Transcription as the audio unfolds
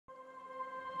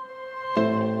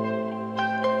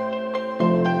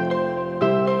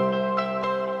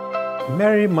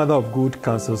Mary Mother of Good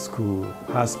Counsel School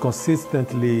has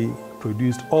consistently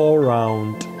produced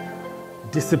all-round,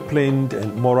 disciplined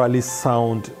and morally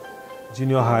sound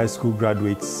junior high school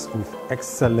graduates with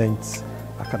excellent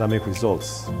academic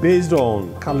results based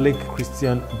on Catholic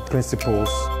Christian principles.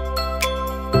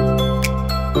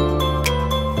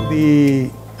 The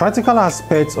practical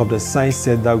aspects of the science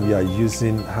set that we are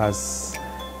using has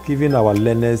given our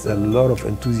learners a lot of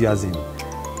enthusiasm.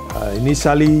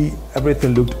 Initially,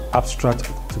 everything looked abstract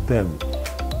to them,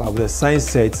 but with the science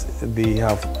set, they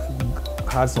have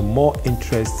had some more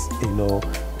interest, in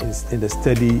the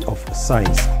study of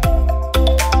science.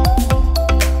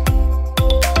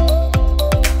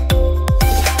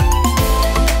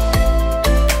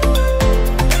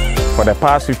 For the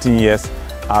past 15 years,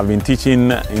 I've been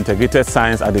teaching integrated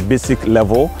science at the basic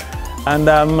level, and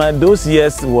those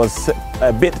years was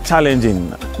a bit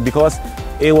challenging because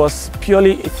it was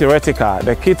purely theoretical.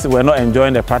 The kids were not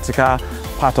enjoying the practical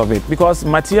part of it because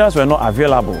materials were not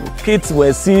available. Kids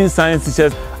were seeing science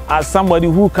teachers as somebody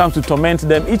who comes to torment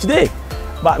them each day.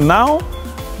 But now,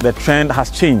 the trend has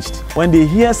changed. When they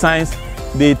hear science,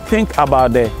 they think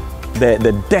about the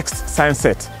Dext science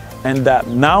set. And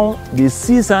now they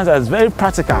see science as very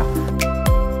practical.